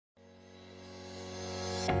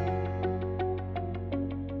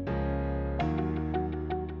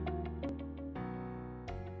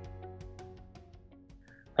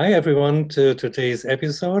Hi everyone to today's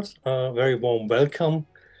episode. Very warm welcome.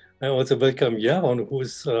 I also welcome Yaron, who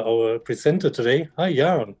is our presenter today. Hi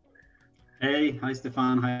Yaron. Hey, hi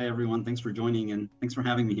Stefan. Hi everyone. Thanks for joining and thanks for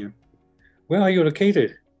having me here. Where are you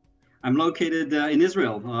located? I'm located in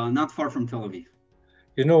Israel, not far from Tel Aviv.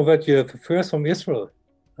 You know that you're the first from Israel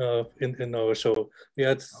in our show. We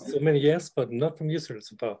had so many yes, but not from Israel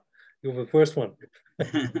so far. You're the first one.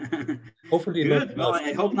 Hopefully not Good. the Well, last.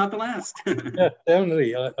 I hope not the last. Yeah,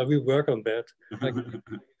 definitely. I will work on that.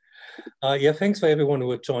 Yeah, thanks for everyone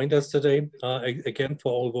who joined us today. Again,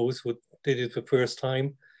 for all those who did it the first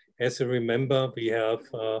time, as you remember, we have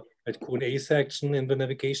a Q&A section in the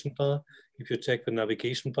navigation bar. If you check the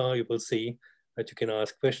navigation bar, you will see that you can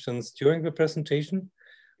ask questions during the presentation.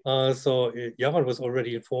 Yaron was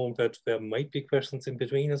already informed that there might be questions in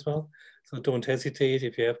between as well. So don't hesitate.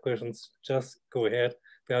 If you have questions, just go ahead.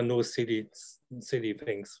 There are no silly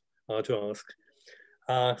things to ask.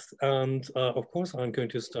 Of course, I'm going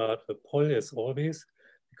to start the poll as always,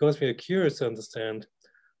 because we are curious to understand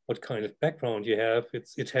what kind of background you have.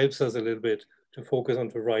 It helps us a little bit to focus on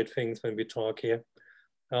the right things when we talk here.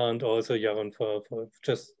 And also, Yaron, for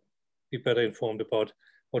just be better informed about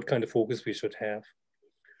what kind of focus we should have.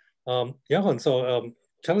 Yaron,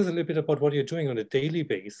 tell us a little bit about what you're doing on a daily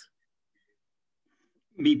basis.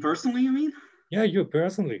 Me personally, I mean? Yeah, you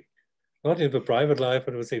personally. Not in the private life,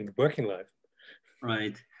 but I would say in the working life.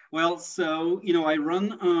 Right. Well, I run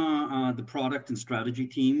the product and strategy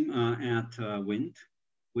team at WINT.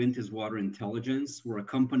 WINT is Water Intelligence. We're a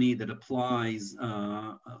company that applies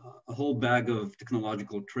a whole bag of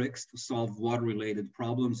technological tricks to solve water-related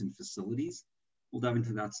problems in facilities. We'll dive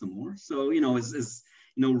into that some more. So, as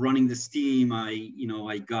running this team,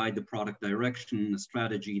 I guide the product direction, the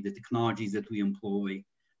strategy, the technologies that we employ,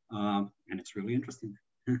 and it's really interesting.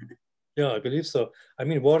 Yeah, I believe so. I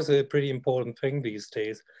mean, water is a pretty important thing these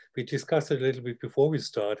days. We discussed it a little bit before we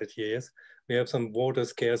started here. Yes. We have some water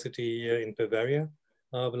scarcity in Bavaria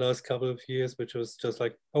the last couple of years, which was just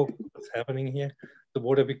like, oh, what's happening here? The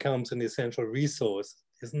water becomes an essential resource,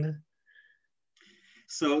 isn't it?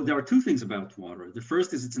 So there are two things about water. The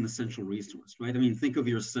first is it's an essential resource, right? I mean, think of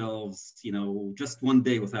yourselves, just one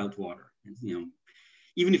day without water.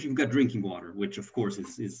 Even if you've got drinking water, which of course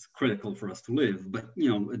is critical for us to live, but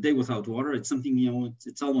a day without water, it's something,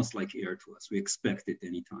 it's almost like air to us. We expect it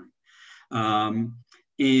anytime.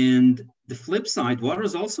 And the flip side, water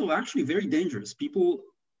is also actually very dangerous. People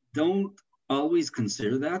don't always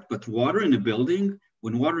consider that, but water in a building,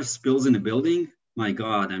 when water spills in a building, my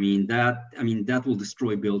God, that will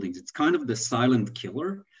destroy buildings. It's kind of the silent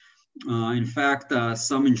killer. In fact,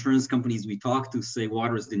 some insurance companies we talk to say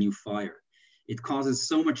water is the new fire. It causes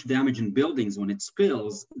so much damage in buildings when it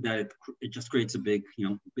spills that it just creates a big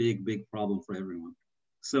problem for everyone.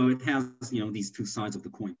 So it has, these two sides of the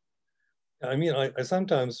coin. I mean, I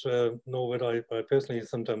sometimes know that I personally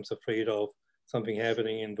sometimes afraid of something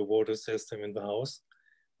happening in the water system in the house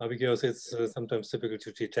because it's sometimes difficult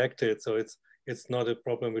to detect it. So it's not a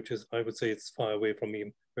problem which is, I would say, it's far away from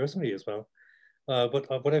me personally as well. But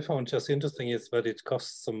what I found just interesting is that it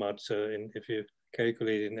costs so much if you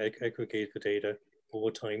calculate and aggregate the data over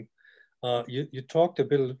time. You talked a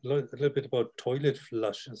little bit about toilet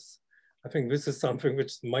flushes. I think this is something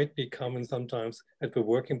which might be common sometimes at the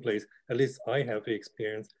working place. At least I have the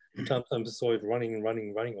experience. Sometimes I saw it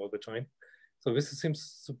running all the time. So this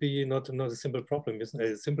seems to be not a simple problem. It's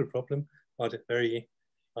a simple problem, but a very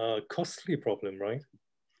costly problem, right?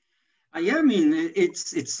 Yeah, I mean,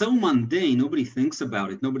 it's so mundane. Nobody thinks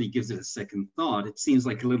about it. Nobody gives it a second thought. It seems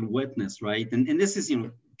like a little wetness, right? And this is,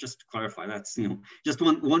 just to clarify, that's, just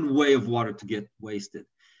one way of water to get wasted.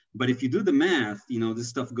 But if you do the math, this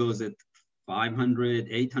stuff goes at 500,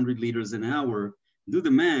 800 liters an hour. Do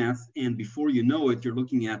the math, and before you know it, you're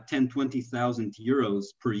looking at 10, 20,000 euros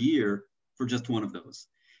per year for just one of those.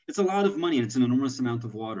 It's a lot of money and it's an enormous amount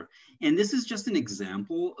of water. And this is just an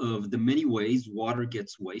example of the many ways water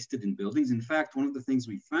gets wasted in buildings. In fact, one of the things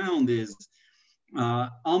we found is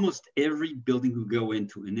almost every building we go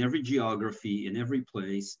into, in every geography, in every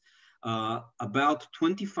place, about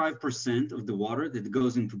 25% of the water that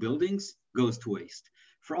goes into buildings goes to waste.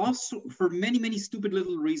 For many, many stupid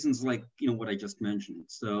little reasons like, what I just mentioned.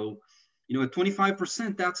 So, at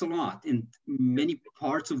 25%, that's a lot. And many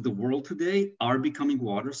parts of the world today are becoming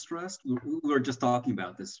water stressed. We were just talking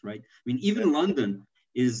about this, right? I mean, even London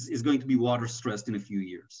is going to be water stressed in a few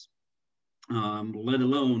years, let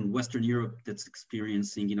alone Western Europe that's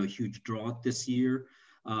experiencing, a huge drought this year,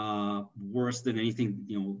 worse than anything,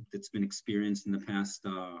 that's been experienced in the past,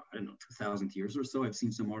 2,000 years or so. I've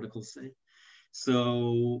seen some articles say.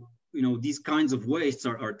 So, these kinds of wastes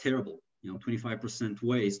are terrible. 25%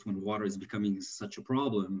 waste when water is becoming such a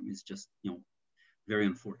problem is just, very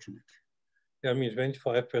unfortunate. Yeah, I mean,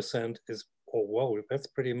 25% is, oh, wow, that's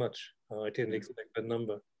pretty much. I didn't expect that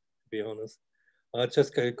number, to be honest.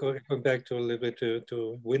 Just going back to a little bit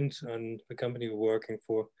to WINT and the company you're working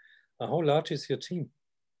for. How large is your team?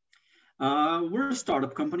 We're a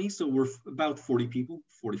startup company, so we're about 40 people,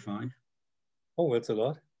 45. Oh, that's a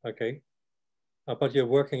lot. Okay. But you're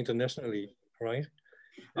working internationally, right?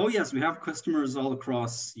 Oh, yes, we have customers all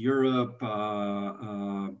across Europe,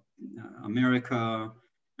 America.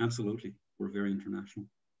 Absolutely. We're very international.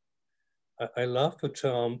 I love the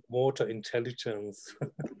term water intelligence.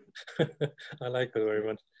 I like that very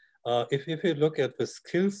much. If you look at the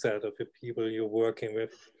skill set of the people you're working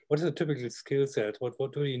with, what is a typical skill set?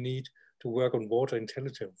 What do you need to work on water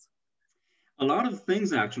intelligence? A lot of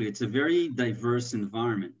things, actually. It's a very diverse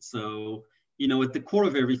environment. So, at the core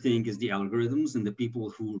of everything is the algorithms and the people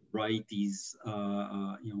who write these,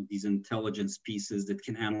 these intelligence pieces that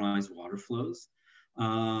can analyze water flows.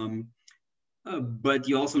 But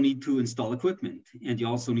you also need to install equipment, and you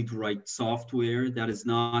also need to write software that is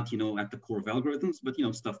not, at the core of algorithms, but,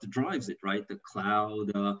 stuff that drives it, right? The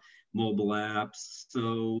cloud, mobile apps.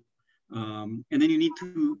 So, and then you need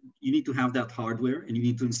to have that hardware, and you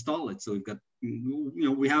need to install it. So we've got,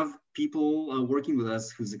 we have people working with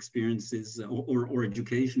us whose experience is or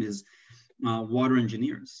education is water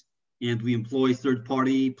engineers. And we employ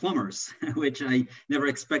third-party plumbers, which I never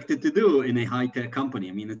expected to do in a high-tech company.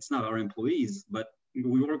 I mean, it's not our employees, but we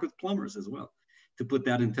work with plumbers as well. To put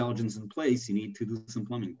that intelligence in place, you need to do some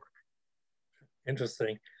plumbing work.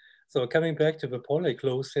 Interesting. So coming back to the poll, I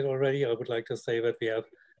closed it already. I would like to say that we have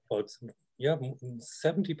about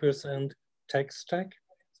 70% tech stack,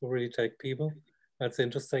 so really tech people. That's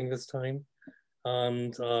interesting this time.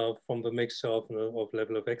 And from the mixture of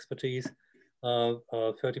level of expertise,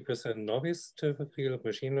 30% novice to the field of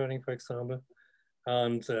machine learning, for example,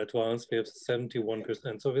 and advanced we have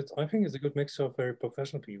 71%. So I think it's a good mixture of very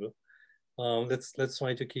professional people. Let's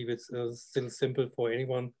try to keep it still simple for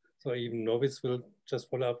anyone, so even novice will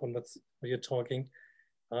just follow up on what you're talking.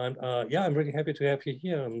 And yeah, I'm really happy to have you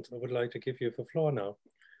here, and I would like to give you the floor now.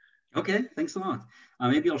 Okay, thanks a lot.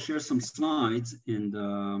 Maybe I'll share some slides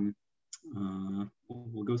and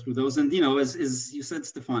we'll go through those. And, as you said,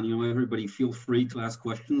 Stefan, everybody feel free to ask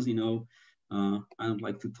questions. I don't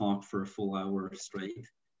like to talk for a full hour straight.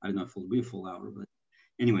 I don't know if it'll be a full hour, but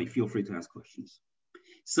anyway, feel free to ask questions.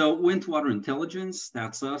 So WINT Water Intelligence,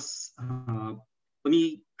 that's us. Let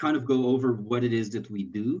me kind of go over what it is that we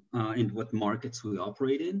do and what markets we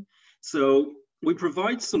operate in. So we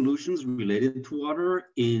provide solutions related to water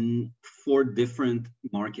in 4 different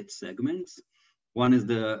market segments. One is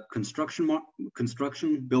the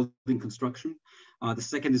building construction. The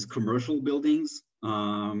second is commercial buildings,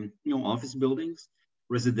 office buildings,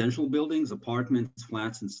 residential buildings, apartments,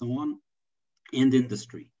 flats, and so on, and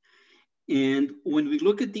industry. And when we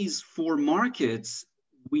look at these 4 markets,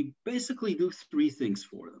 we basically do 3 things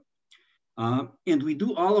for them. And we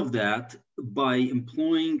do all of that by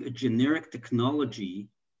employing a generic technology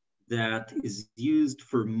that is used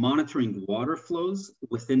for monitoring water flows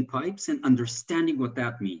within pipes and understanding what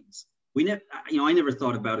that means. I never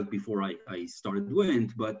thought about it before I started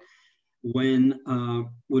WINT, but when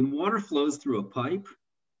water flows through a pipe,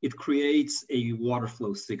 it creates a water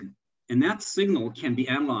flow signal. And that signal can be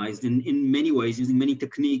analyzed in many ways using many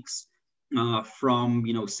techniques from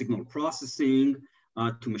signal processing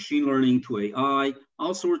to machine learning to AI,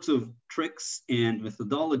 all sorts of tricks and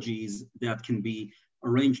methodologies that can be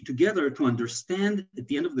arranged together to understand at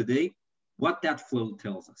the end of the day what that flow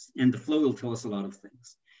tells us. And the flow will tell us a lot of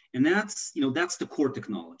things. And that's the core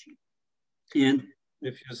technology. And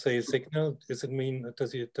if you say signal, does it mean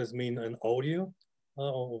an audio?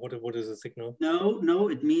 Or what is a signal? No,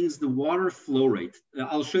 it means the water flow rate.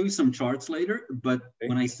 I'll show you some charts later, but okay.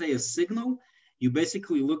 When I say a signal, you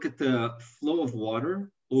basically look at the flow of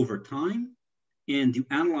water over time and you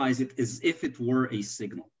analyze it as if it were a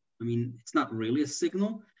signal. I mean, it's not really a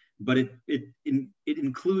signal, but it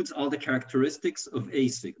includes all the characteristics of a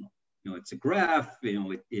signal. It's a graph,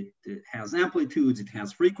 it has amplitudes, it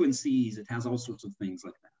has frequencies, it has all sorts of things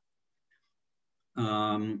like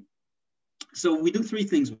that. So we do 3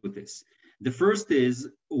 things with this. The first is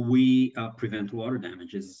we prevent water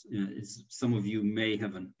damage, as some of you may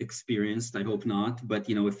have experienced, I hope not, but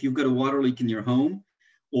if you've got a water leak in your home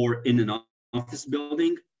or in an office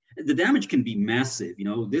building, the damage can be massive.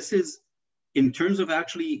 This is, in terms of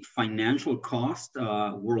actually financial cost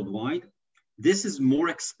worldwide, this is more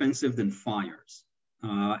expensive than fires.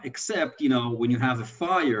 Except, when you have a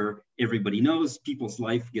fire, everybody knows people's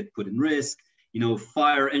life get put in risk.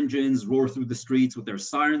 fire engines roar through the streets with their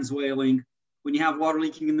sirens wailing. When you have water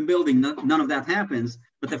leaking in the building, none of that happens,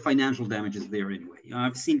 but the financial damage is there anyway.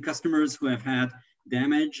 I've seen customers who have had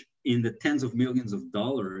damage in the tens of millions of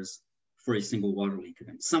dollars for a single water leak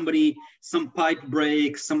event. Some pipe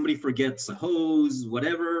breaks, somebody forgets a hose,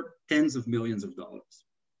 whatever, tens of millions of dollars.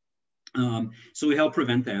 So we help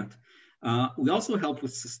prevent that. We also help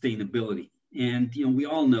with sustainability. And we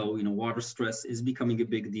all know, water stress is becoming a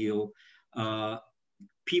big deal.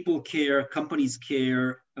 People care, companies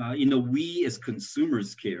care, we as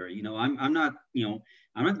consumers care. I'm not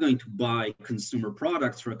going to buy consumer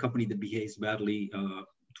products for a company that behaves badly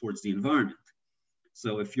towards the environment.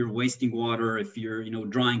 So if you're wasting water, if you're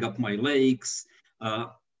drying up my lakes,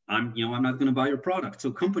 I'm not going to buy your product.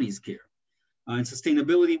 So companies care. And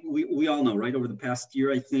sustainability, we all know, right? Over the past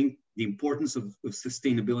year, I think the importance of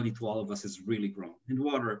sustainability to all of us has really grown, and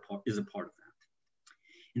water is a part of that.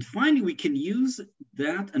 And finally, we can use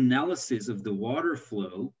that analysis of the water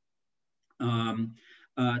flow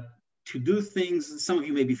to do things. Some of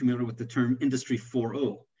you may be familiar with the term Industry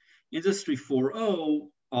 4.0. Industry 4.0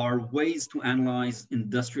 are ways to analyze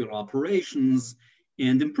industrial operations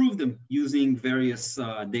and improve them using various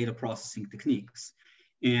data processing techniques.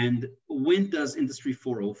 And WINT does Industry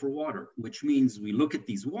 4.0 for water, which means we look at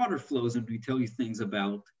these water flows and we tell you things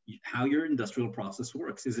about how your industrial process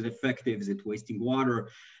works. Is it effective? Is it wasting water?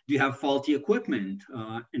 Do you have faulty equipment?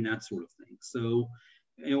 And that sort of thing. So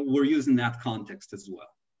we're using that context as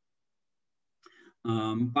well.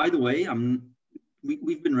 By the way,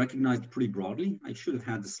 we've been recognized pretty broadly. I should have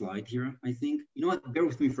had the slide here, I think. You know what? Bear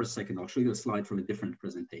with me for a second. I'll show you a slide from a different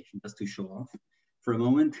presentation just to show off for a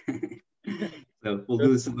moment. So we'll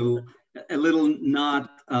do this a little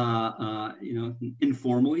not,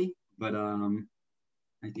 informally, but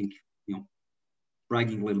I think,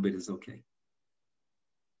 bragging a little bit is okay.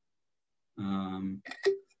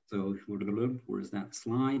 So where's that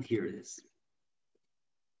slide? Here it is.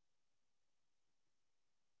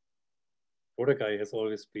 Product guy has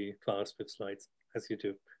always been fast with slides, as you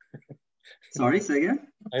do. Sorry, say again?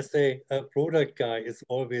 I say a product guy is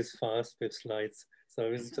always fast with slides. So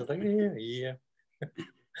it's just like, yeah.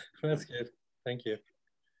 That's good. Thank you.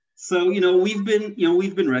 So, we've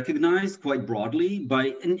been recognized quite broadly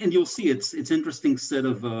by, and you'll see it's interesting set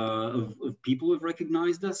of people who have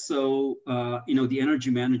recognized us. So, the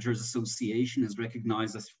Energy Managers Association has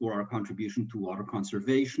recognized us for our contribution to water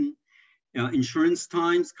conservation. Insurance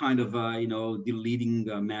Times, kind of, the leading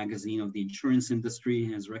magazine of the insurance industry,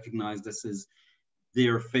 has recognized us as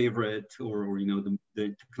their favorite or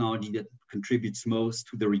the technology that contributes most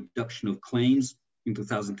to the reduction of claims in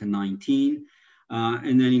 2019.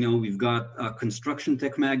 And then, we've got Construction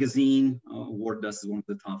Tech Magazine awarded us as one of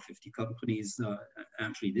the top 50 companies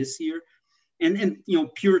actually this year. And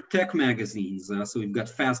Pure Tech magazines. So we've got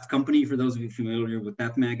Fast Company, for those of you familiar with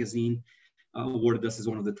that magazine, awarded us as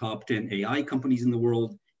one of the top 10 AI companies in the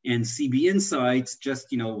world. And CB Insights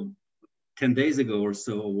just, 10 days ago or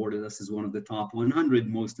so awarded us as one of the top 100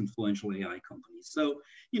 most influential AI companies. So,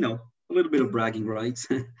 a little bit of bragging rights.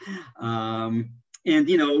 And,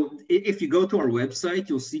 if you go to our website,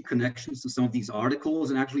 you'll see connections to some of these articles.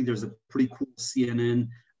 And actually, there's a pretty cool CNN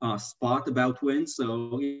spot about WINT.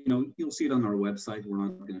 So, you'll see it on our website. We're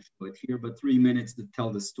not going to show it here, but 3 minutes to tell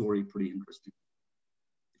the story, pretty interesting.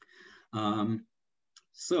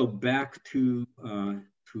 So back to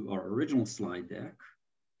our original slide deck.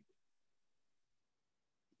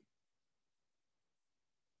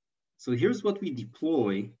 So here's what we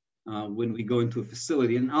deploy when we go into a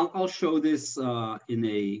facility, and I'll show this in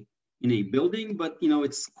a building, but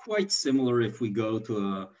it's quite similar if we go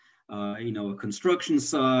to a construction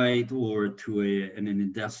site or to a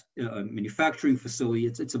manufacturing facility.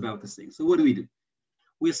 It's about the same. So what do?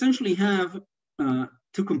 We essentially have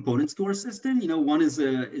two components to our system. One is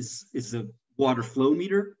a water flow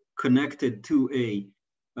meter connected to a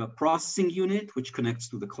processing unit, which connects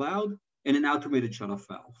to the cloud, and an automated shutoff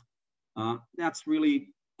valve. That's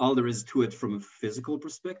really all there is to it from a physical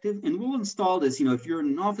perspective. And we'll install this, if you're in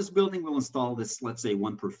an office building, we'll install this, let's say,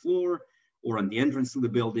 one per floor, or on the entrance to the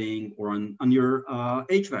building, or on your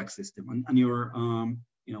HVAC system, on your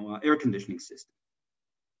air conditioning system.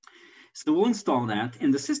 So we'll install that,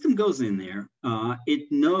 and the system goes in there.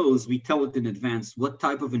 It knows, we tell it in advance what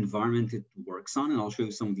type of environment it works on, and I'll show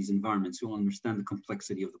you some of these environments. You'll understand the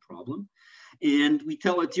complexity of the problem. And we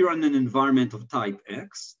tell it you're on an environment of type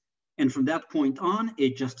X. And from that point on,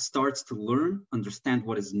 it just starts to learn, understand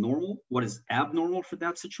what is normal, what is abnormal for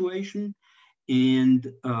that situation.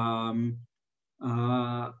 And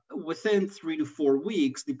within 3 to 4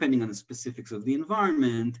 weeks, depending on the specifics of the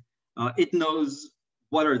environment, it knows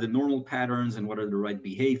what are the normal patterns and what are the right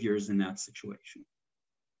behaviors in that situation.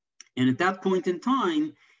 And at that point in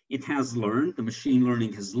time, it has learned, the machine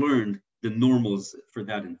learning has learned the normals for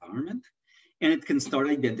that environment, and it can start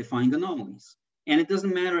identifying anomalies. And it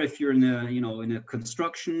doesn't matter if you're in a, in a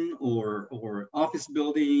construction or office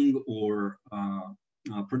building or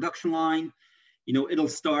production line, it'll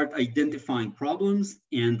start identifying problems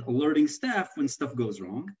and alerting staff when stuff goes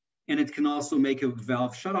wrong. And it can also make a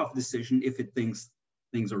valve shutoff decision if it thinks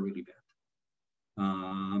things are really bad.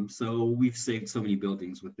 So we've saved so many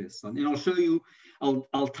buildings with this. And I'll show you,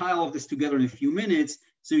 I'll tie all of this together in a few minutes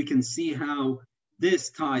so you can see how this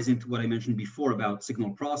ties into what I mentioned before about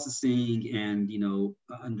signal processing and,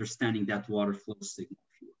 understanding that water flow signal.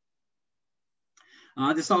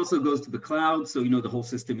 This also goes to the cloud. So, the whole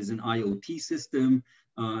system is an IoT system,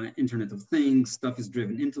 Internet of Things, stuff is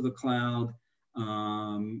driven into the cloud.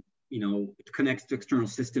 It connects to external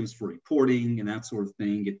systems for reporting and that sort of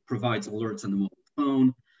thing. It provides alerts on the mobile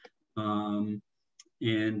phone.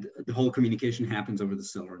 And the whole communication happens over the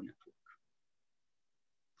cellular network.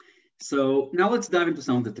 So now let's dive into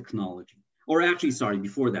some of the technology. Or actually, sorry,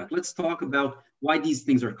 before that, let's talk about why these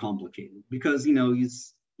things are complicated. Because,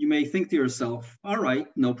 you may think to yourself, all right,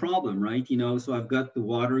 no problem, right? So I've got the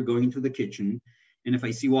water going into the kitchen. And if I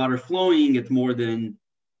see water flowing at more than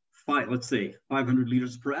let's say 500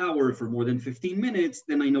 liters per hour for more than 15 minutes,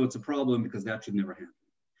 then I know it's a problem because that should never happen.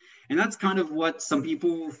 And that's kind of what some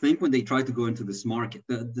people think when they try to go into this market.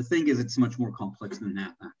 The thing is, it's much more complex than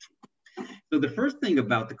that, actually. So the first thing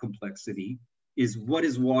about the complexity is what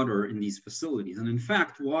is water in these facilities? And in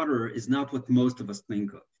fact, water is not what most of us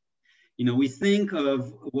think of. We think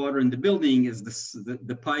of water in the building as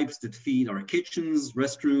the pipes that feed our kitchens,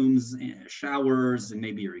 restrooms, showers, and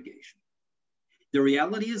maybe irrigation. The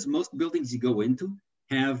reality is most buildings you go into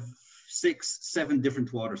have 6, 7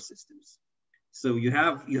 different water systems. So you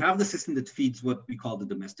have the system that feeds what we call the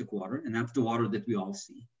domestic water, and that's the water that we all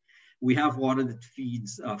see. We have water that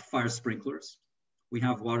feeds fire sprinklers. We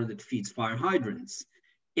have water that feeds fire hydrants.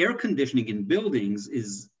 Air conditioning in buildings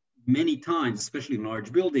is many times, especially in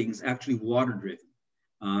large buildings, actually water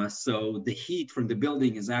driven. So the heat from the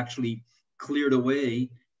building is actually cleared away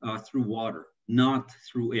through water, not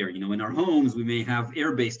through air. In our homes, we may have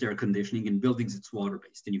air-based air conditioning. In buildings, it's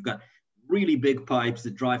water-based. And you've got really big pipes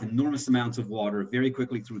that drive enormous amounts of water very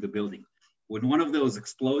quickly through the building. When one of those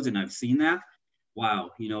explodes, and I've seen that,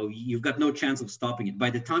 wow, you've got no chance of stopping it.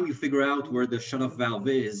 By the time you figure out where the shutoff valve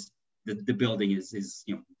is, the building is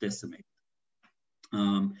decimated.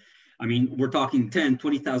 We're talking 10,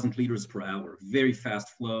 20,000 liters per hour, very fast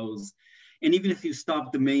flows. And even if you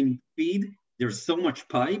stop the main feed, there's so much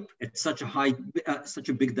pipe at such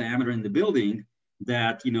a big diameter in the building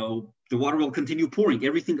that, the water will continue pouring.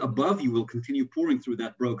 Everything above you will continue pouring through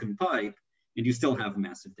that broken pipe, and you still have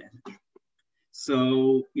massive damage.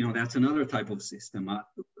 So, that's another type of system.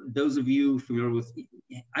 Those of you familiar with,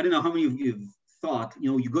 I don't know how many of you have thought,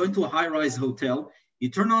 you go into a high-rise hotel, you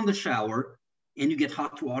turn on the shower, and you get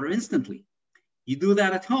hot water instantly. You do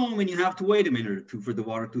that at home, and you have to wait a minute or two for the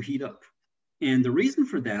water to heat up. And the reason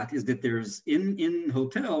for that is that there's, in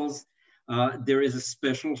hotels, there is a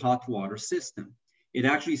special hot water system. It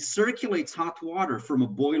actually circulates hot water from a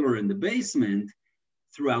boiler in the basement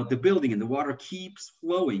throughout the building, and the water keeps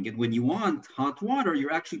flowing. And when you want hot water,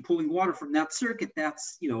 you're actually pulling water from that circuit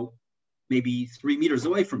that's, maybe 3 meters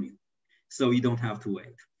away from you. So you don't have to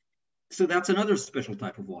wait. So that's another special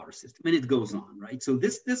type of water system, and it goes on, right? So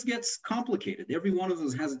this gets complicated. Every one of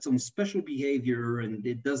those has its own special behavior, and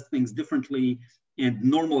it does things differently, and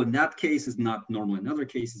normal in that case is not normal in other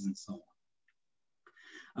cases, and so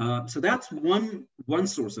on. So that's one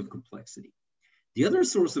source of complexity. The other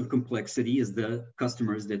source of complexity is the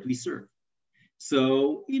customers that we serve.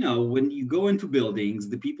 So, when you go into buildings,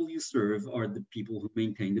 the people you serve are the people who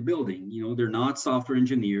maintain the building. They're not software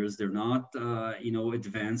engineers. They're not,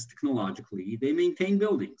 advanced technologically. They maintain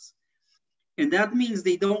buildings. And that means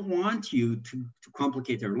they don't want you to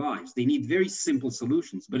complicate their lives. They need very simple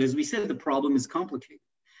solutions. But as we said, the problem is complicated.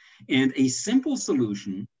 And a simple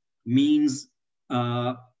solution means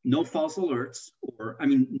no false alerts,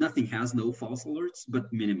 nothing has no false alerts,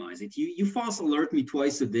 but minimize it. You false alert me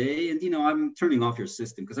twice a day, and I'm turning off your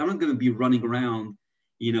system because I'm not going to be running around,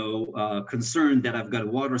 concerned that I've got a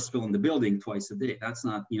water spill in the building twice a day. That's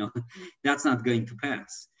not, that's not going to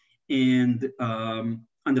pass. And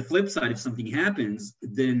on the flip side, if something happens,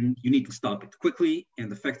 then you need to stop it quickly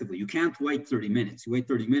and effectively. You can't wait 30 minutes. You wait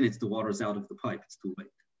 30 minutes, the water's out of the pipe. It's too late.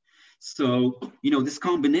 So, this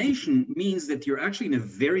combination means that you're actually in a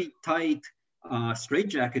very tight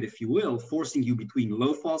straitjacket, if you will, forcing you between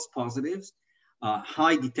low false positives,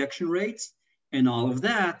 high detection rates, And all of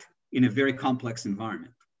that in a very complex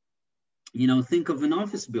environment. You know, think of an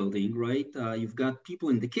office building, right? You've got people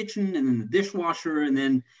in the kitchen and in the dishwasher, and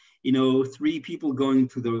then, you know, 3 people going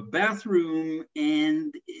to the bathroom,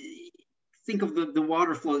 and think of the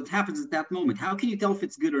water flow that happens at that moment. How can you tell if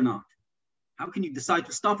it's good or not? How can you decide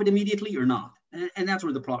to stop it immediately or not? And that's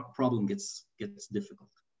where the problem gets difficult.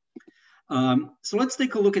 So let's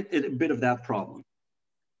take a look at a bit of that problem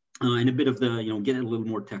and a bit of the, you know, get a little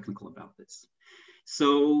more technical about this.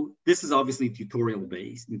 So this is obviously tutorial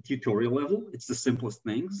based, tutorial level. It's the simplest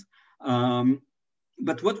things.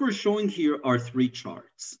 But what we're showing here are 3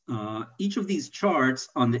 charts. Each of these charts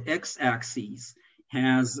on the x-axis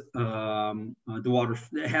has the water,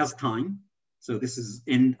 has time. So this is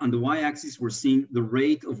on the y-axis, we're seeing the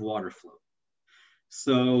rate of water flow.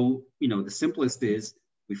 So, you know, the simplest is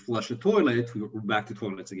we flush a toilet. We're back to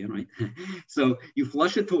toilets again, right? So you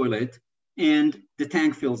flush a toilet and the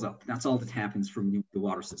tank fills up. That's all that happens from the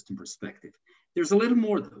water system perspective. There's a little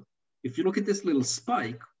more though. If you look at this little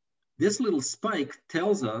spike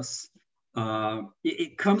tells us,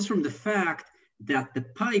 it comes from the fact that the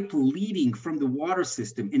pipe leading from the water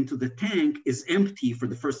system into the tank is empty for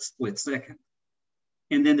the first split second.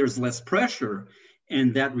 And then there's less pressure,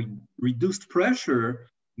 and that reduced pressure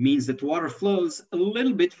means that water flows a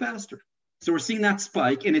little bit faster. So we're seeing that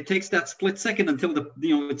spike, and it takes that split second until the,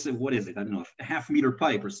 you know, it's, what is it? I don't know, a half-meter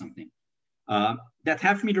pipe or something. That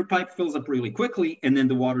half-meter pipe fills up really quickly, and then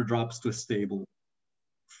the water drops to a stable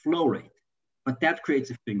flow rate. But that creates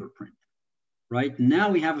a fingerprint, right? Now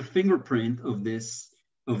we have a fingerprint of this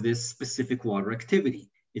specific water activity.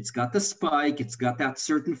 It's got the spike, it's got that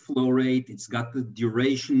certain flow rate, it's got the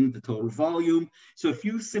duration, the total volume. So a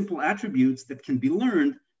few simple attributes that can be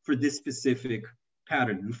learned for this specific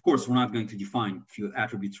pattern. And of course, we're not going to define a few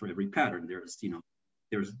attributes for every pattern. There's, you know,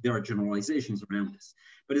 there are generalizations around this.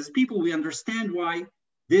 But as people, we understand why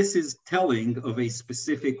this is telling of a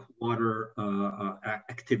specific water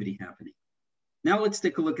activity happening. Now let's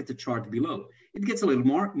take a look at the chart below. It gets a little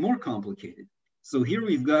more complicated. So here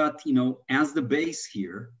we've got, you know, as the base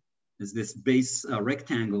here, as this base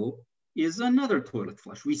rectangle, is another toilet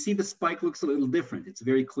flush. We see the spike looks a little different. It's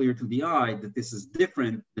very clear to the eye that this is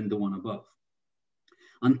different than the one above.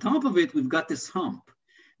 On top of it, we've got this hump.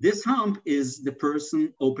 This hump is the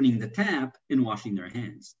person opening the tap and washing their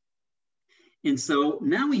hands. And so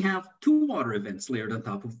now we have 2 water events layered on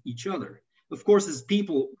top of each other. Of course, as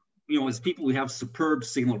people, we have superb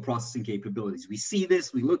signal processing capabilities. We see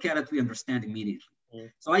this, we look at it, we understand immediately.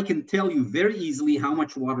 So I can tell you very easily how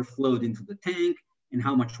much water flowed into the tank and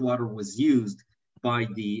how much water was used by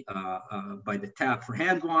the tap for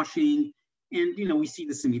hand washing. And, you know, we see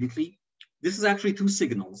this immediately. This is actually 2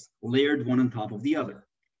 signals layered one on top of the other.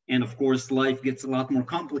 And of course, life gets a lot more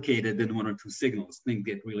complicated than 1 or 2 signals. Things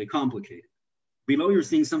get really complicated. Below, you're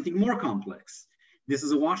seeing something more complex. This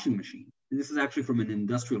is a washing machine. And this is actually from an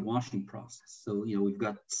industrial washing process. So, you know, we've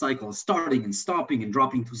got cycles starting and stopping and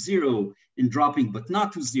dropping to 0 and dropping but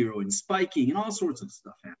not to 0 and spiking and all sorts of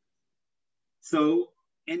stuff happens. So,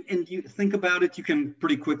 and you think about it, you can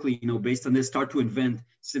pretty quickly, you know, based on this, start to invent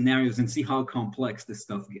scenarios and see how complex this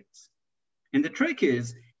stuff gets. And the trick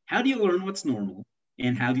is, how do you learn what's normal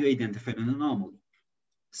and how do you identify an anomaly?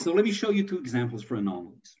 So let me show you 2 examples for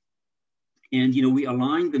anomalies. And, you know, we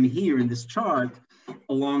align them here in this chart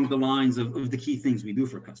along the lines of the key things we do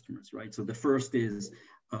for customers, right? So the first is,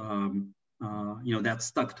 you know, that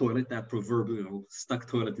stuck toilet, that proverbial stuck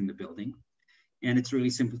toilet in the building. And it's really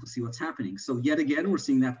simple to see what's happening. So yet again, we're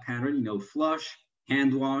seeing that pattern, you know, flush,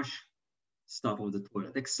 hand wash, stop of the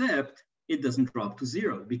toilet, except it doesn't drop to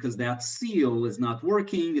 0 because that seal is not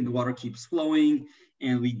working and the water keeps flowing.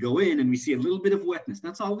 And we go in and we see a little bit of wetness.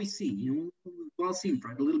 That's all we see, you know, we've all seen,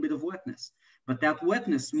 right? A little bit of wetness. But that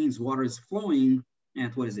wetness means water is flowing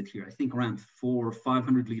at, what is it here? I think around 400 or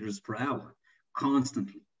 500 liters per hour,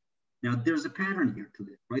 constantly. Now, there's a pattern here to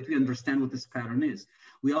this, right? We understand what this pattern is.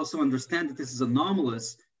 We also understand that this is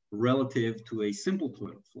anomalous relative to a simple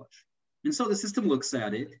toilet flush. And so the system looks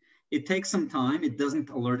at it. It takes some time. It doesn't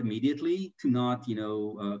alert immediately to not, you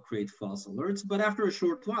know, create false alerts. But after a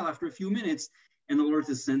short while, after a few minutes, an alert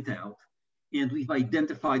is sent out. And we've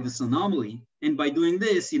identified this anomaly. And by doing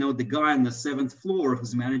this, you know, the guy on the 7th floor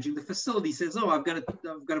who's managing the facility says, oh, I've got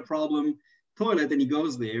a problem toilet. And he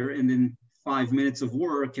goes there, and then 5 minutes of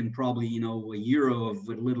work and probably, you know, a euro of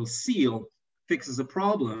a little seal fixes a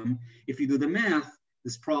problem. If you do the math,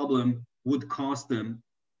 this problem would cost them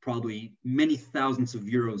probably many thousands of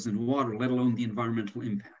euros in water, let alone the environmental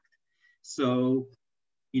impact. So,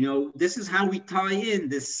 you know, this is how we tie in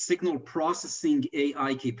this signal processing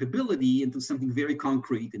AI capability into something very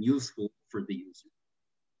concrete and useful for the user.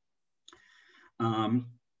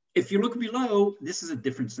 If you look below, this is a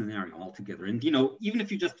different scenario altogether. And, you know, even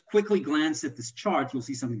if you just quickly glance at this chart, you'll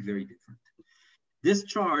see something very different. This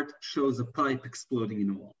chart shows a pipe exploding in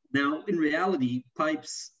a wall. Now, in reality,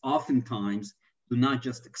 pipes oftentimes do not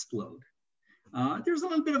just explode. There's a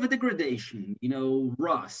little bit of a degradation, you know,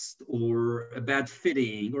 rust or a bad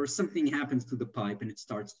fitting, or something happens to the pipe and it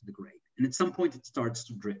starts to degrade. And at some point it starts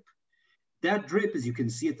to drip. That drip, as you can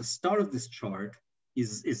see at the start of this chart,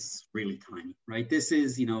 is really tiny, right? This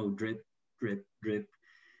is, you know, drip, drip, drip.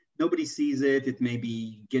 Nobody sees it. It may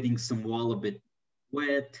be getting some wall a bit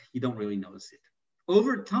wet. You don't really notice it.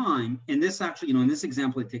 Over time, and this actually, you know, in this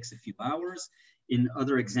example, it takes a few hours. In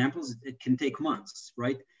other examples, it can take months,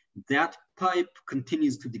 right? That pipe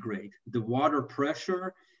continues to degrade. The water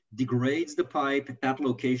pressure degrades the pipe at that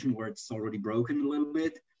location where it's already broken a little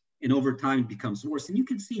bit. And over time, it becomes worse. And you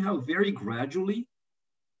can see how very gradually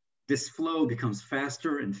this flow becomes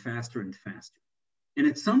faster and faster and faster. And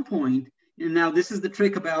at some point, and now this is the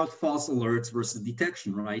trick about false alerts versus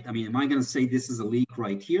detection, right? I mean, am I going to say this is a leak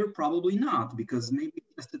right here? Probably not, because maybe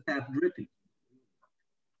it's just a tap dripping.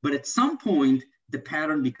 But at some point, the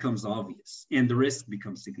pattern becomes obvious and the risk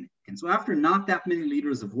becomes significant. So after not that many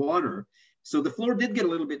liters of water, so the floor did get a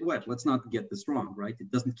little bit wet. Let's not get this wrong, right?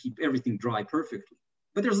 It doesn't keep everything dry perfectly.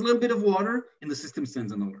 But there's a little bit of water and the system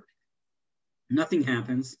sends an alert. Nothing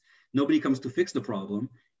happens. Nobody comes to fix the problem,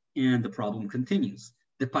 and the problem continues.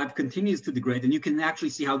 The pipe continues to degrade, and you can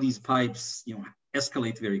actually see how these pipes, you know,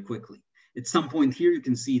 escalate very quickly. At some point here, you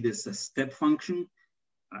can see this step function.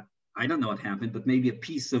 I don't know what happened, but maybe a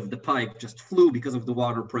piece of the pipe just flew because of the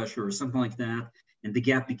water pressure or something like that, and the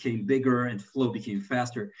gap became bigger and flow became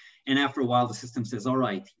faster. And after a while, the system says, all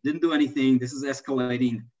right, didn't do anything. This is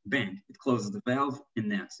escalating. Bang, it closes the valve, and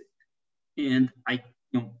that's it. And I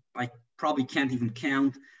probably can't even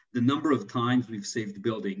count the number of times we've saved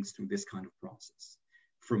buildings through this kind of process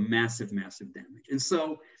from massive, massive damage. And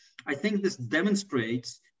so I think this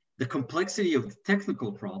demonstrates the complexity of the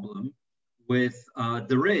technical problem with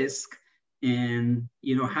the risk, and,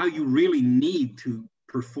 you know, how you really need to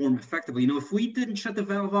perform effectively. You know, if we didn't shut the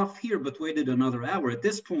valve off here, but waited another hour, at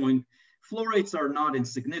this point, flow rates are not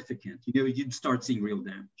insignificant. You know, you'd start seeing real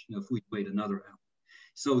damage, you know, if we wait another hour.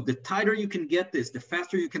 So the tighter you can get this, the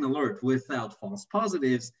faster you can alert without false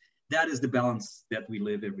positives. That is the balance that we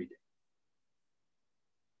live every day.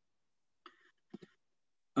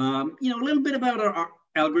 You know, a little bit about our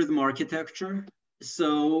algorithm architecture.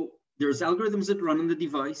 So there's algorithms that run on the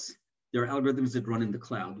device. There are algorithms that run in the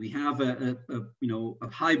cloud. We have a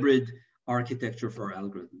hybrid architecture for our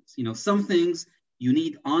algorithms. You know, some things you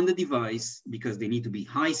need on the device because they need to be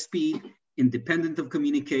high speed, independent of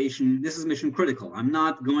communication. This is mission critical. I'm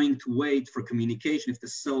not going to wait for communication if the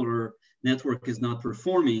cellular network is not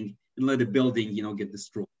performing and let a building, you know, get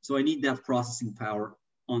destroyed. So I need that processing power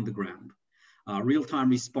on the ground. Real-time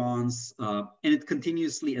response, and it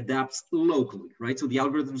continuously adapts locally, right? So the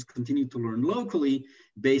algorithms continue to learn locally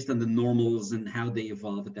based on the normals and how they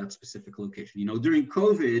evolve at that specific location. You know, during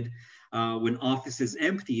COVID, when offices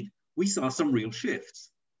emptied, we saw some real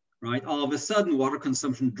shifts, right? All of a sudden, water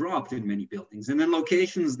consumption dropped in many buildings. And then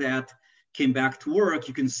locations that came back to work,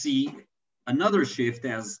 you can see another shift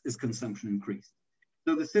as consumption increased.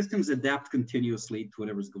 So the systems adapt continuously to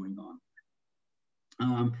whatever's going on.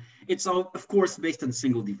 It's all, of course, based on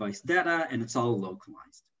single device data, and it's all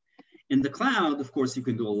localized. In the cloud, of course, you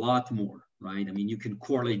can do a lot more, right? I mean, you can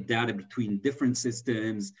correlate data between different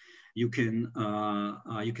systems. You can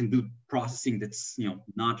do processing that's, you know,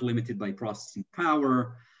 not limited by processing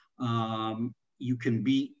power. You can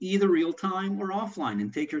be either real time or offline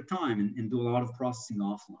and take your time and do a lot of processing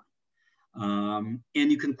offline.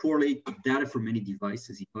 And you can correlate data from many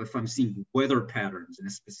devices. You know, if I'm seeing weather patterns in a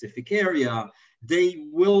specific area, they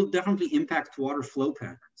will definitely impact water flow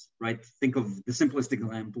patterns, right? Think of the simplest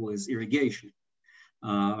example is irrigation.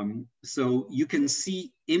 So you can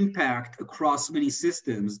see impact across many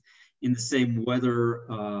systems in the same weather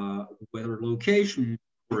location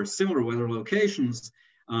or similar weather locations,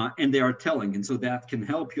 and they are telling. And so that can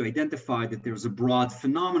help you identify that there's a broad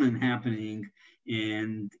phenomenon happening,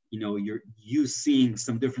 and, you know, you seeing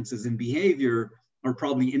some differences in behavior are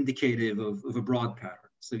probably indicative of a broad pattern.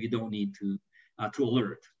 So you don't need to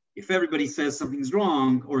alert. If everybody says something's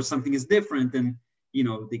wrong or something is different, then, you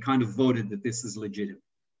know, they kind of voted that this is legitimate.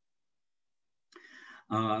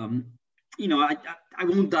 You know, I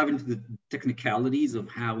won't dive into the technicalities of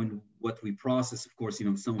how and what we process. Of course, you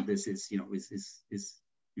know, some of this is, you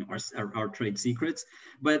know, our trade secrets.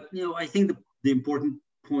 But, you know, I think the important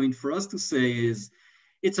point for us to say is,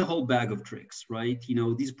 it's a whole bag of tricks, right? You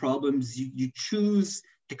know, these problems, you choose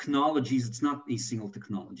technologies. It's not a single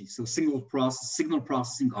technology. So signal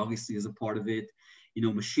processing obviously is a part of it. You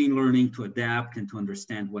know, machine learning to adapt and to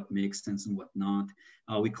understand what makes sense and what not.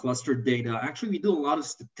 We cluster data. Actually, we do a lot of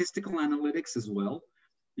statistical analytics as well,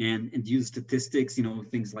 and use statistics, you know,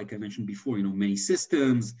 things like I mentioned before, you know, many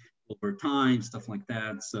systems over time, stuff like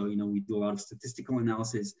that. So, you know, we do a lot of statistical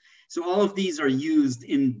analysis. So all of these are used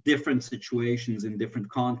in different situations, in different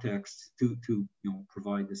contexts to you know,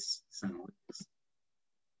 provide this analytics.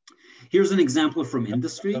 Here's an example from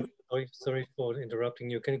industry. Sorry for interrupting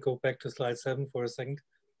you. Can you go back to slide 7 for a second?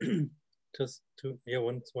 Just to, yeah,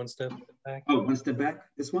 one step back. Oh, one step back,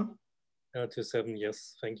 this one? To 7,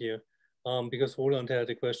 yes, thank you. Because Roland had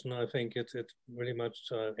a question, I think it really much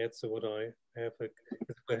adds to what I have a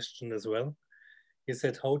question as well. He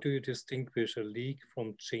said, how do you distinguish a leak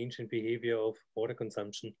from change in behavior of water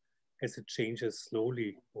consumption as it changes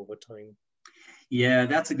slowly over time? Yeah,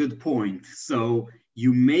 that's a good point. So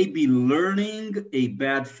you may be learning a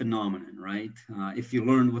bad phenomenon, right? If you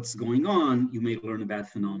learn what's going on, you may learn a bad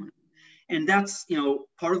phenomenon. And that's, you know,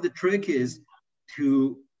 part of the trick is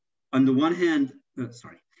to, on the one hand,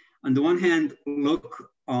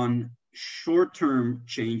 look on short-term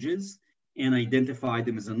changes and identify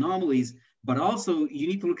them as anomalies, but also you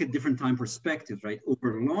need to look at different time perspectives, right?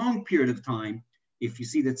 Over a long period of time, if you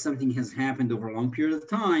see that something has happened over a long period of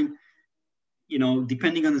time, you know,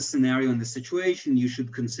 depending on the scenario and the situation, you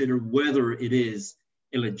should consider whether it is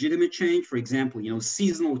a legitimate change. For example, you know,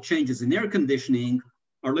 seasonal changes in air conditioning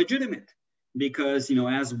are legitimate because, you know,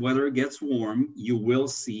 as weather gets warm, you will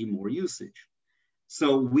see more usage.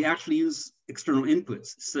 So we actually use external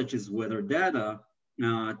inputs such as weather data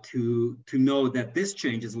to know that this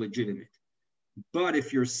change is legitimate. But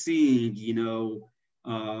if you're seeing, you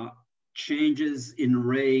know, changes in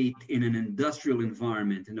rate in an industrial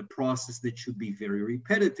environment, in a process that should be very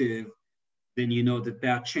repetitive, then you know that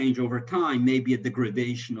that change over time may be a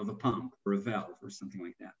degradation of a pump or a valve or something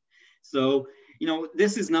like that. So, you know,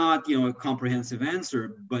 this is not, you know, a comprehensive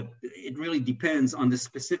answer, but it really depends on the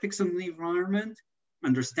specifics of the environment,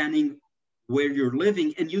 understanding where you're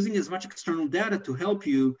living, and using as much external data to help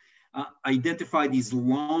you identify these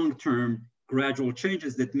long-term gradual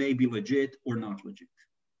changes that may be legit or not legit.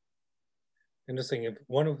 Interesting. If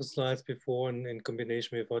one of the slides before, in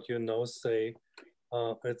combination with what you now say,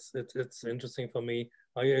 it's interesting for me.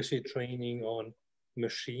 Are you actually training on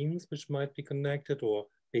machines which might be connected, or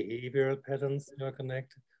behavioral patterns that are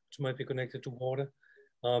connected, which might be connected to water?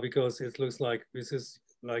 Because it looks like this is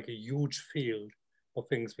like a huge field of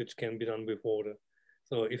things which can be done with water.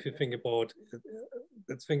 So if you think about,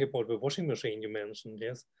 let's think about the washing machine you mentioned,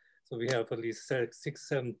 yes? So we have at least 6,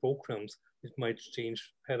 7 programs which might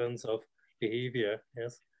change patterns of behavior,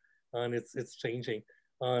 yes? And it's changing.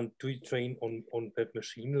 And do you train on that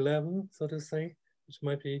machine level, so to say, which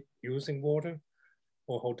might be using water?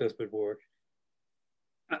 Or how does it work?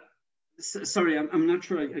 Sorry, I'm not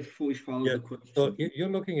sure I fully followed the question. So you're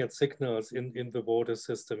looking at signals in the water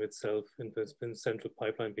system itself, in the central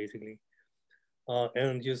pipeline, basically.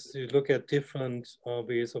 And you look at different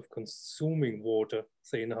ways of consuming water,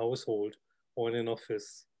 say in a household or in an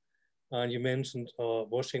office. And you mentioned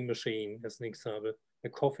washing machine as an example, a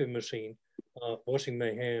coffee machine, washing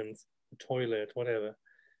my hands, a toilet, whatever.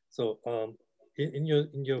 So in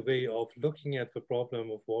your way of looking at the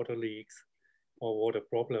problem of water leaks or water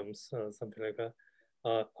problems, something like that,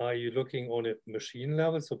 are you looking on a machine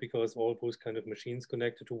level? So because all those kind of machines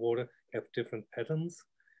connected to water have different patterns,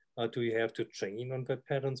 do you have to train on that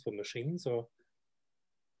patterns for machines, or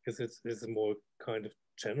is it more kind of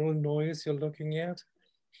general noise you're looking at?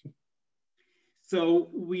 So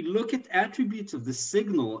we look at attributes of the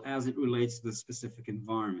signal as it relates to the specific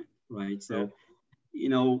environment, right? So, you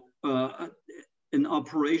know, an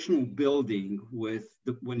operational building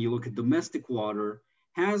when you look at domestic water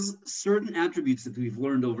has certain attributes that we've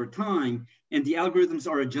learned over time, and the algorithms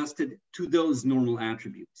are adjusted to those normal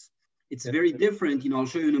attributes. It's very different. You know, I'll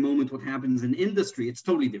show you in a moment what happens in industry. It's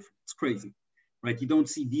totally different. It's crazy, right? You don't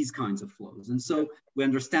see these kinds of flows. And so we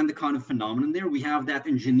understand the kind of phenomenon there. We have that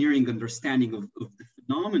engineering understanding of the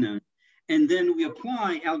phenomenon. And then we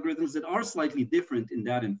apply algorithms that are slightly different in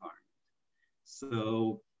that environment.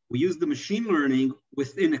 So we use the machine learning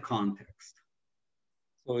within a context.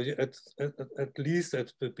 So at least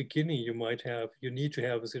at the beginning, you need to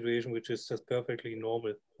have a situation which is just perfectly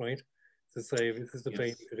normal, right? To say this is the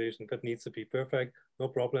training situation that needs to be perfect, no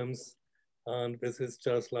problems. And this is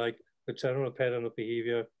just like the general pattern of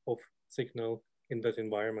behavior of signal in that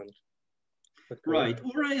environment. Right,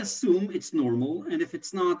 or I assume it's normal, and if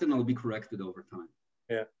it's not, then I'll be corrected over time.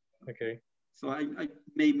 Yeah, okay. So I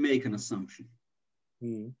may make an assumption.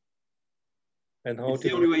 Mm. And how it's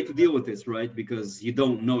the only way to deal with this, right? Because you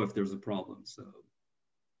don't know if there's a problem. So.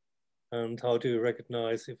 And how do you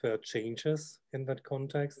recognize if there are changes in that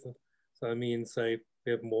context? So I mean, say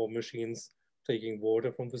we have more machines taking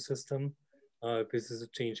water from the system. This is a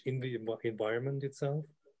change in the environment itself.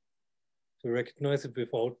 To recognize it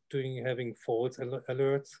without having false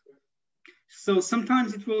alerts. So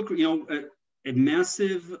sometimes it will, a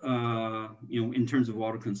massive, in terms of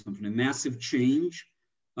water consumption, a massive change,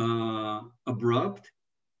 abrupt,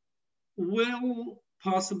 will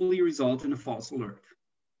possibly result in a false alert.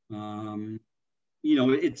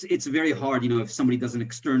 It's very hard, if somebody does an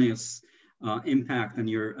extraneous impact on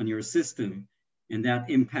your system, and that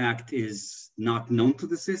impact is not known to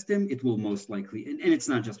the system, it will most likely, and it's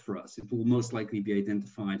not just for us, it will most likely be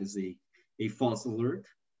identified as a false alert.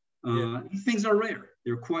 These things are rare.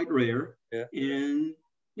 They're quite rare, and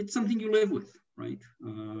it's something you live with, right?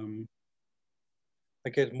 I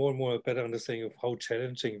get more and more a better understanding of how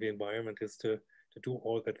challenging the environment is to do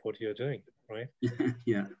all that what you're doing, right?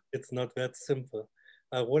 Yeah. It's not that simple.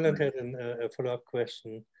 Roland had a follow-up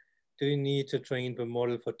question. Do you need to train the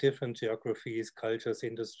model for different geographies, cultures,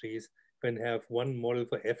 industries, when you have one model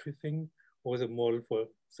for everything, or the model for,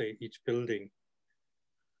 say, each building?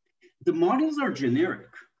 The models are generic.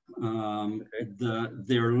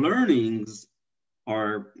 Their learnings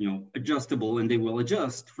are, adjustable, and they will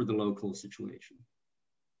adjust for the local situation.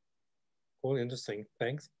 Cool, interesting.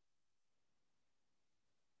 Thanks.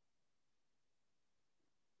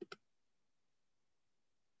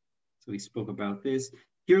 So we spoke about this.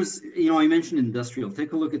 Here's, I mentioned industrial.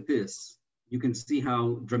 Take a look at this. You can see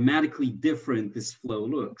how dramatically different this flow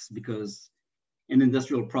looks, because an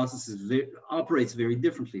industrial process operates very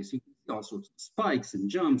differently. So you can see all sorts of spikes and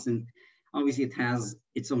jumps, and obviously it has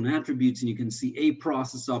its own attributes, and you can see a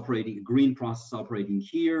process operating, a green process operating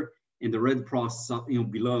here, and the red process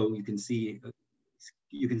below. You can see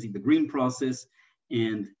the green process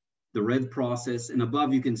and the red process, and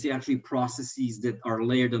above you can see actually processes that are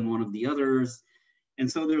layered on one of the others. And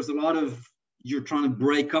so there's a lot of, you're trying to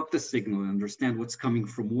break up the signal and understand what's coming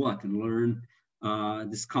from what, and learn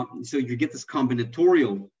so you get this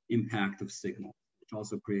combinatorial impact of signal, which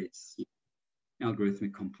also creates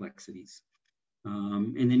algorithmic complexities.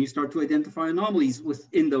 And then you start to identify anomalies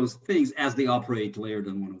within those things as they operate layered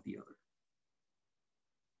on one of the other.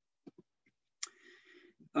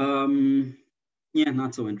 Yeah,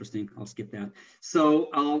 not so interesting. I'll skip that. So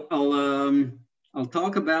I'll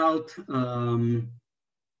talk about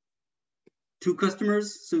two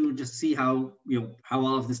customers, so just see how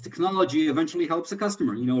all of this technology eventually helps a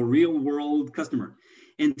customer, a real world customer.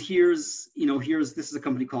 And this is a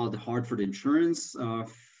company called Hartford Insurance, a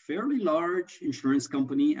fairly large insurance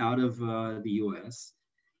company out of the US.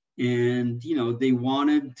 And they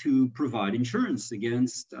wanted to provide insurance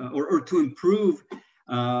against or to improve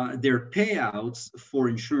their payouts for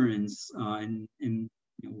insurance and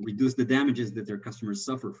reduce the damages that their customers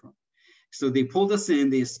suffer from. So they pulled us in,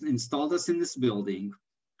 they installed us in this building,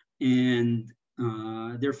 and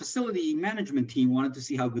their facility management team wanted to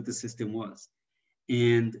see how good the system was.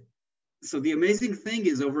 And so the amazing thing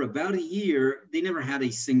is, over about a year, they never had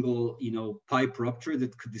a single, pipe rupture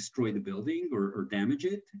that could destroy the building or damage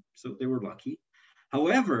it. So they were lucky.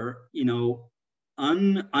 However,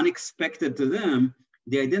 unexpected to them,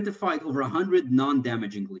 they identified over 100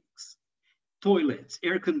 non-damaging leaks. Toilets,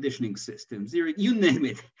 air conditioning systems, you name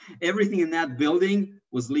it. Everything in that building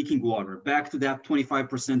was leaking water. Back to that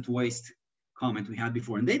 25% waste comment we had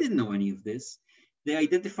before. And they didn't know any of this. They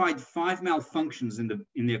identified 5 malfunctions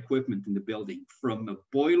in the equipment in the building, from a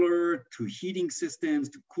boiler to heating systems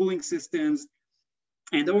to cooling systems.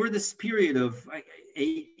 And over this period of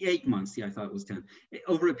 8 months, I thought it was 10.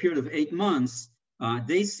 Over a period of 8 months,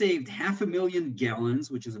 they saved 500,000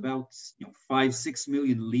 gallons, which is about 5-6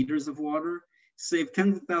 million liters of water, saved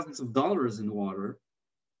tens of thousands of dollars in water,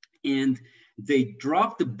 and they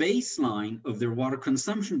dropped the baseline of their water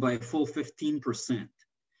consumption by a full 15%.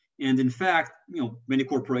 And in fact, many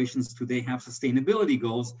corporations today have sustainability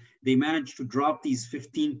goals. They managed to drop these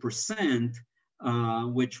 15%,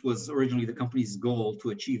 which was originally the company's goal to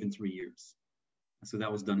achieve in 3 years. So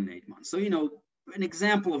that was done in 8 months. So, an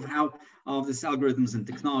example of how all of this algorithms and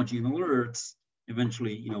technology and alerts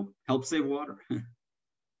eventually, help save water.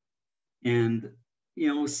 And,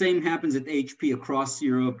 same happens at HP across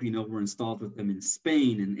Europe. We're installed with them in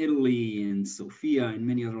Spain and Italy and Sofia and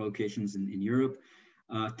many other locations in Europe.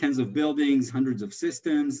 Tens of buildings, hundreds of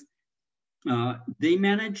systems. They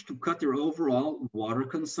managed to cut their overall water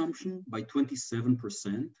consumption by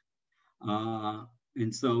 27%.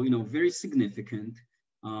 And so, very significant.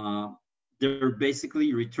 they're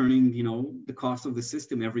basically returning, the cost of the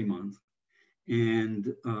system every month.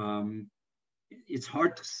 And it's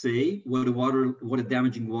hard to say what a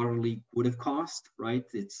damaging water leak would have cost, right?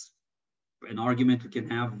 It's an argument we can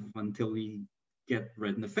have until we get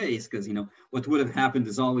red in the face, because what would have happened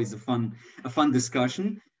is always a fun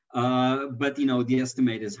discussion. But the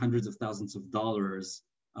estimate is hundreds of thousands of dollars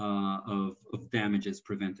of damages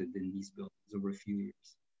prevented in these buildings over a few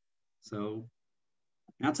years. So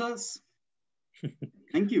that's us.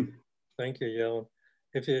 Thank you. Thank you, Yaron.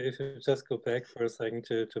 If you just go back for a second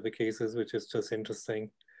to the cases, which is just interesting.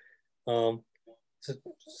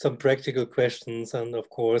 Some practical questions, and of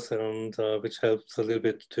course, and which helps a little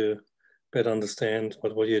bit to better understand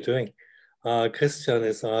what you're doing. Christian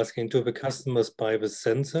is asking, do the customers buy the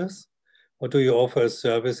sensors, or do you offer a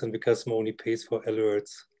service and the customer only pays for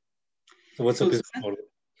alerts? So what's the business model?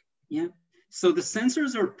 Yeah. So the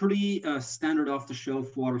sensors are pretty standard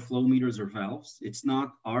off-the-shelf water flow meters or valves. It's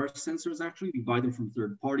not our sensors, actually. We buy them from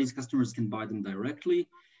third parties. Customers can buy them directly.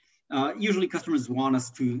 Usually customers want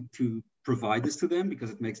us to provide this to them because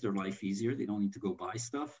it makes their life easier. They don't need to go buy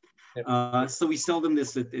stuff. Yep. So we sell them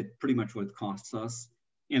this at pretty much what it costs us,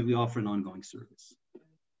 and we offer an ongoing service.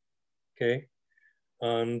 Okay.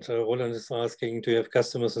 And Roland is asking, do you have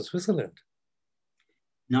customers in Switzerland?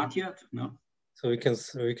 Not yet, no. So we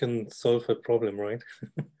can solve a problem, right?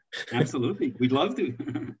 Absolutely, we'd love to.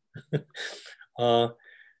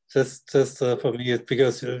 Just for me, it's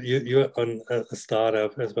because you're on a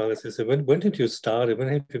startup as well as you said. When did you start? When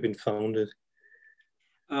have you been founded?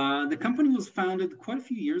 The company was founded quite a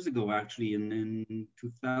few years ago, actually, in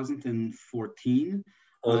 2014.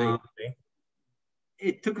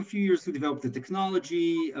 It took a few years to develop the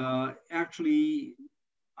technology. Actually,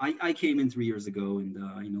 I came in 3 years ago,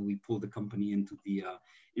 and we pulled the company into the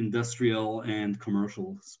industrial and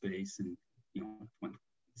commercial space, and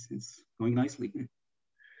it's going nicely.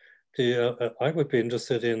 I would be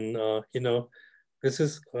interested in this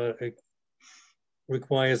is it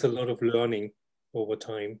requires a lot of learning over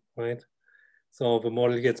time, right? So the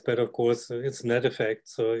model gets better, of course. It's net effect.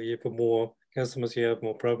 So the more customers you have,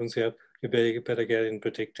 more problems you have, you better get in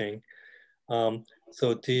predicting.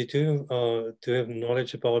 So do you have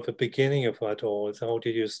knowledge about the beginning of that all? So how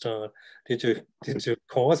did you start? Did you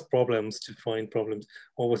cause problems to find problems,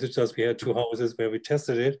 or was it just we had 2 houses where we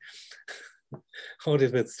tested it? How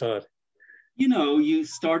did it start? You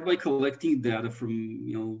start by collecting data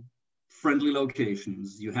from friendly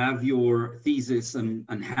locations. You have your thesis on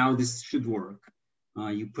how this should work.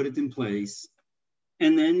 You put it in place.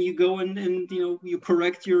 And then you go and you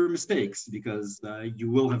correct your mistakes, because you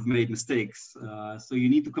will have made mistakes. So you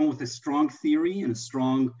need to come with a strong theory and a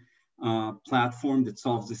strong platform that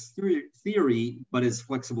solves this theory, but is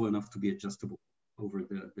flexible enough to be adjustable over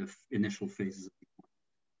the initial phases.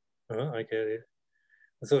 I get it.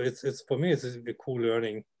 So it's for me, it's a cool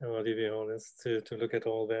learning, to be honest, to look at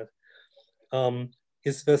all that.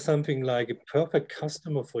 Is there something like a perfect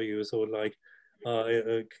customer for you? So like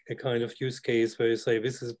a kind of use case where you say,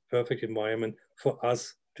 this is a perfect environment for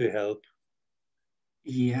us to help?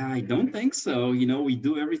 Yeah, I don't think so. We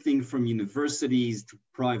do everything from universities to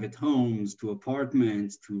private homes to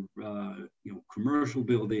apartments to commercial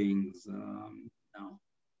buildings. No.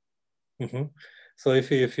 Mm-hmm. So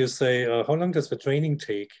if you say, how long does the training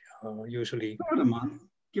take usually? About a month,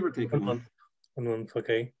 give or take a month. A month,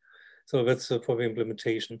 okay. So that's for the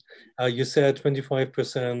implementation. You said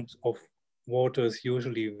 25% of water is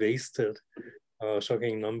usually wasted,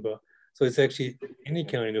 shocking number. So it's actually any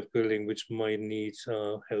kind of building which might need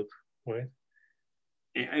help, right?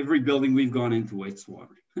 Every building we've gone into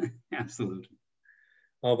wastewater, absolutely.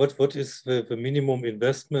 What is the minimum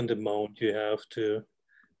investment amount you have to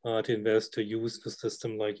invest to use the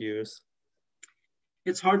system like yours?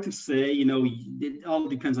 It's hard to say. It all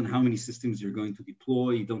depends on how many systems you're going to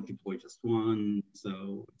deploy. You don't deploy just one,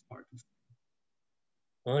 so it's hard to say.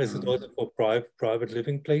 Is it also for private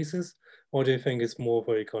living places, or do you think it's more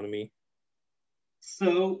for economy?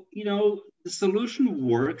 So, the solution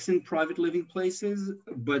works in private living places,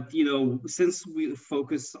 but, since we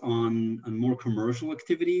focus on more commercial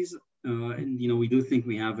activities, and, we do think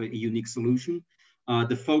we have a unique solution,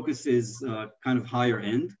 the focus is kind of higher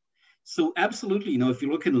end. So absolutely, if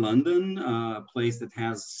you look in London, a place that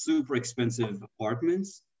has super expensive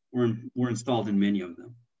apartments, we're installed in many of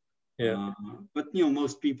them. Yeah. But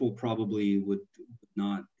most people probably would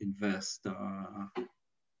not invest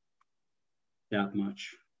that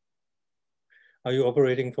much. Are you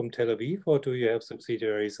operating from Tel Aviv, or do you have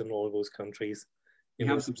subsidiaries in all those countries? We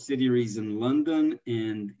have subsidiaries in London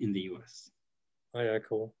and in the US. Oh, yeah,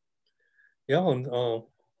 cool. Yeah, and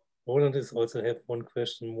Roland is also have one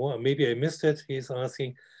question more. Maybe I missed it. He's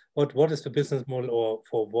asking, what is the business model, or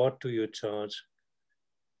for what do you charge?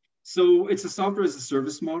 So it's a software as a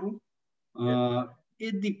service model. Yeah.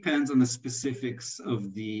 It depends on the specifics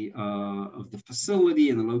of the facility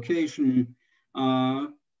and the location.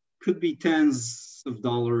 Could be tens of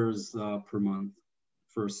dollars per month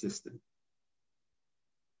for a system.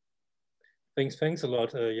 Thanks a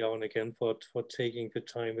lot, Yaron, again for taking the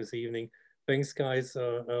time this evening. Thanks, guys,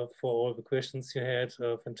 for all the questions you had.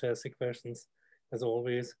 Fantastic questions, as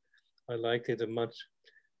always. I liked it much,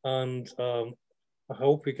 and I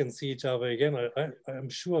hope we can see each other again. I'm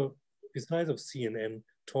sure, besides of CNN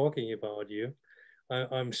talking about you,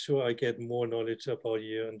 I'm sure I get more knowledge about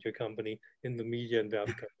you and your company in the media in the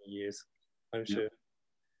upcoming years. I'm sure.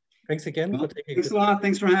 Thanks again for taking. Thanks a lot.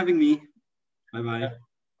 Thanks for having me. Bye-bye.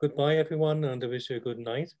 Goodbye, everyone, and I wish you a good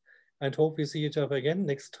night, and hope we see each other again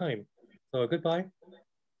next time. So goodbye.